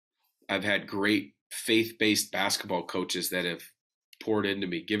I've had great faith-based basketball coaches that have poured into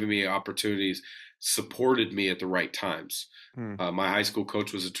me, given me opportunities, supported me at the right times. Hmm. My high school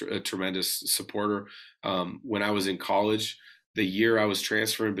coach was a tremendous supporter. When I was in college, the year I was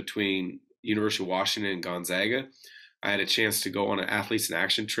transferring between University of Washington and Gonzaga, I had a chance to go on an athletes in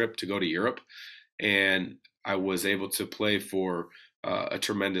action trip to go to Europe, and I was able to play for a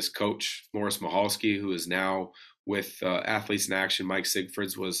tremendous coach, Morris Mahalski, who is now with Athletes in Action. Mike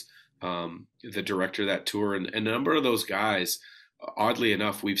Sigfrids was the director of that tour, and a number of those guys. Oddly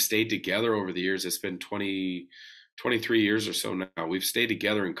enough, we've stayed together over the years. It's been 23 years or so now. We've stayed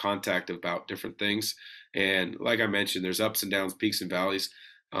together in contact about different things. And like I mentioned, there's ups and downs, peaks and valleys.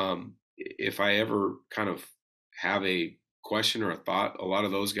 If I ever kind of have a question or a thought, a lot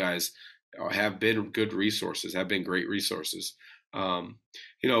of those guys have been good resources, have been great resources. Um,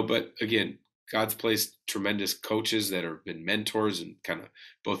 but again, God's placed tremendous coaches that have been mentors and kind of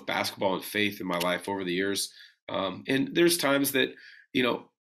both basketball and faith in my life over the years. And there's times that, you know,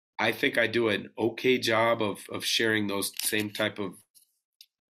 I think I do an okay job of sharing those same type of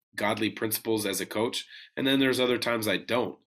godly principles as a coach. And then there's other times I don't.